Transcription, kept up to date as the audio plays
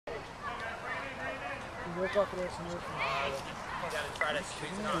You gotta try to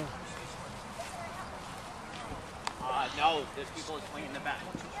squeeze it on. No, there's people swinging the bat.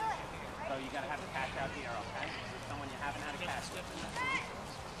 So you gotta have a catch out here, okay? There's someone you haven't had a catch with.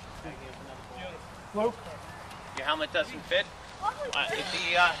 Okay, here's another ball. Luke? Your helmet doesn't fit? If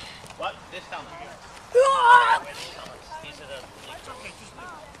the, what? This helmet. These are the...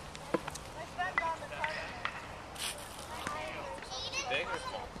 Big or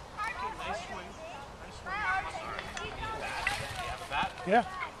small? Nice swing. Yeah.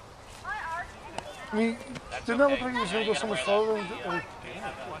 I mean, didn't that look like he was going to go so much further?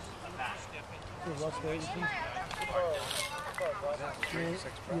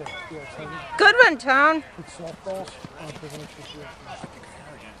 Good one, Tone. It's softballs.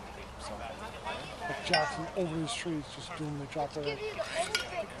 Like Jackson over these trees, just doing the drop right.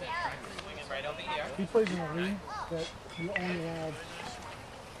 He plays in a league that you only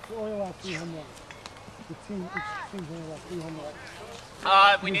allowed 3 home runs. The team, each team's only allowed 3 home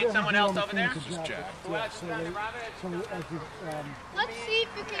runs. We need someone else over there. This is Jack. Let's see if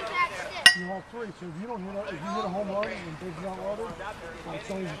you can catch this. You have 3, so if you don't hit if you hit a home run and Big's not loaded,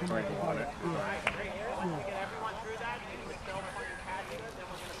 it's only you can make a run.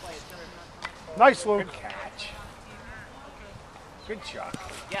 Nice, Luke. Good catch. Good shot.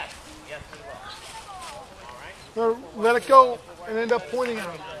 Yes, yes, we will. So let it go and end up pointing at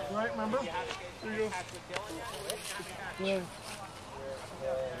him. Right, remember? There you go. Yeah.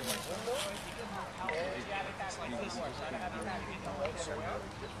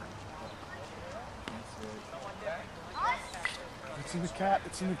 It's in the cat,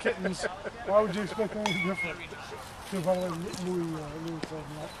 it's in the kittens. Why would you expect anything different? So, by the way, Louis told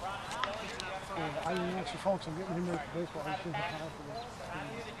me that. I didn't answer folks, I'm getting him ready for baseball. He's thinking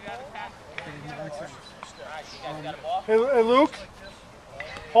hey Luke,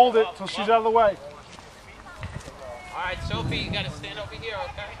 hold it till she's out of the way. All right, Sophie, you got to stand over here,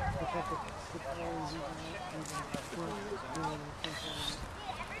 okay?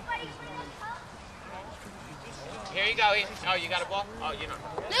 Here you go. Oh, you got a ball? Oh, you know.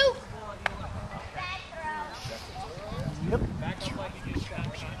 Luke! Yep. Back up like you just got.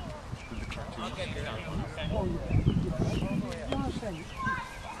 I'll get you down. Okay.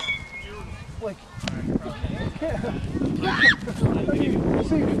 Like,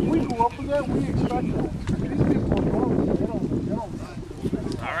 see, we grew up with that, we expect that. These people are wrong, they don't.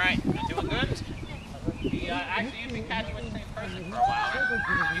 All right, you doing good? Actually, you've been catching with the same person for a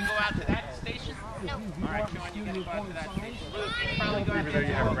while. You go out to that station? No. All right, Sean, you got to go out to that station. Luke, you probably go out to that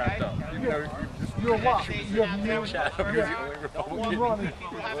station, wrapped up. You're a lot. You have no one running.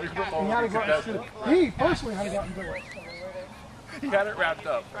 He personally had to go out and do it. He had it wrapped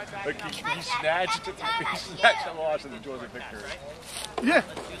up. Like he snatched the loss and enjoys the victory. Yeah,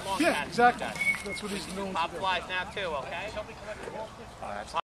 exactly. That's what he's doing. Pop flies now too, okay?